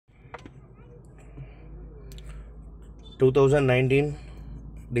2019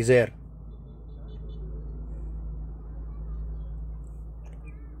 DZIRE.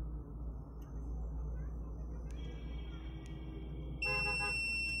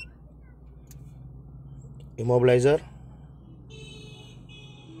 Immobilizer,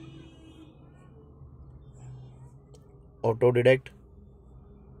 auto detect,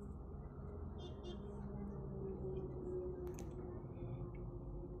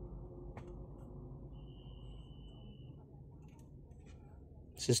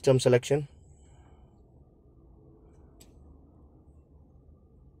 system selection,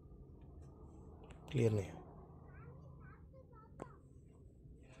 clear नहीं,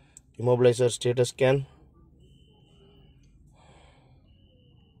 immobilizer status scan,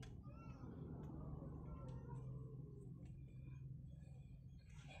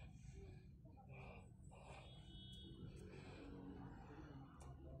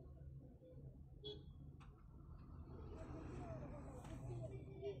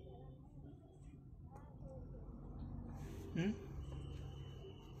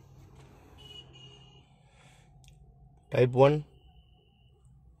 type 1,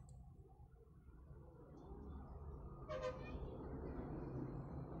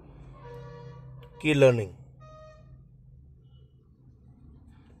 key learning,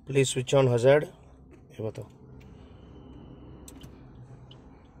 please switch on hazard, ये बताओ,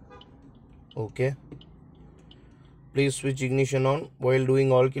 okay, please switch ignition on while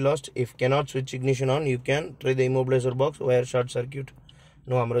doing all key lost. If cannot switch ignition on, you can try the immobilizer box wire short circuit.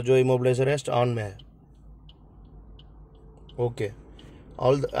 No, हमारा जो immobilizer है on में है. Okay,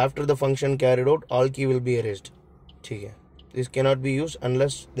 after the function carried out, all key will be erased. ठीक है, this cannot be used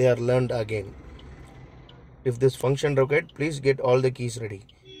unless they are learned again. If this function required, please get all the keys ready.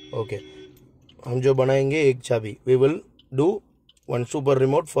 Okay, हम जो बनाएंगे एक चाबी. We will do one super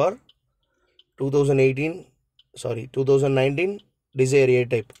remote for 2019 DZIRE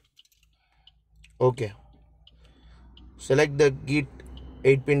type. Okay, select the git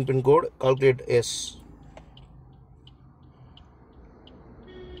 8-pin pin code, calculate S.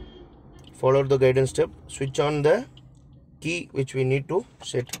 Follow the guidance step, switch on the key which we need to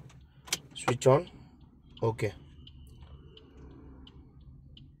set, switch on. Okay,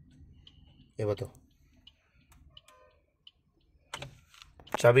 ये बताओ,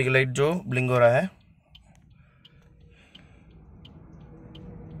 चाबी की light जो blink हो रहा है,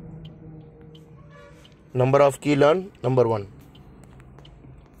 number of key learn number 1.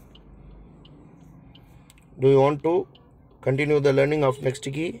 Do you want to continue the learning of next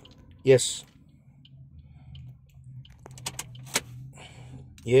key? Yes.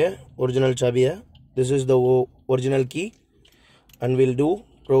 ये original चाबी है. This is the original key, and we'll do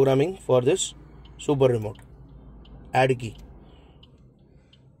programming for this super remote. Add key.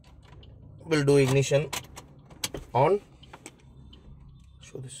 We'll do ignition on.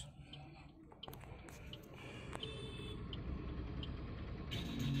 Show this.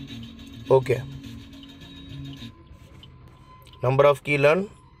 Okay. Number of key learned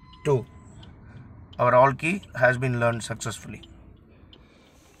 2. Our all key has been learned successfully.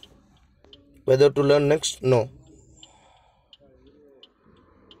 Whether to learn next? No.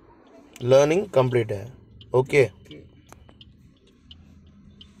 Learning complete है. Okay.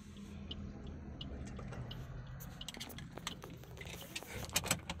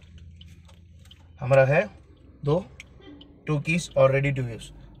 हमारा है 2 keys are ready to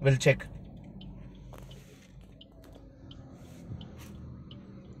use. We'll check.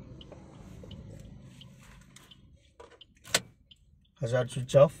 Hazard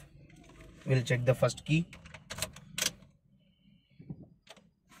switch off. We'll check the first key.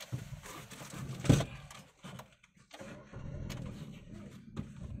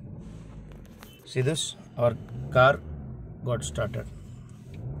 See this? Our car got started.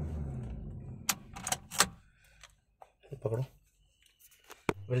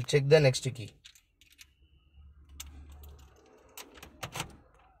 We'll check the next key.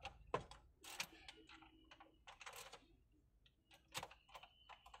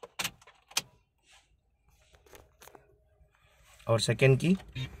 Our second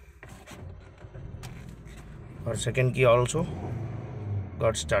key also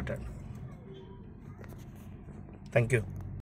got started. Thank you.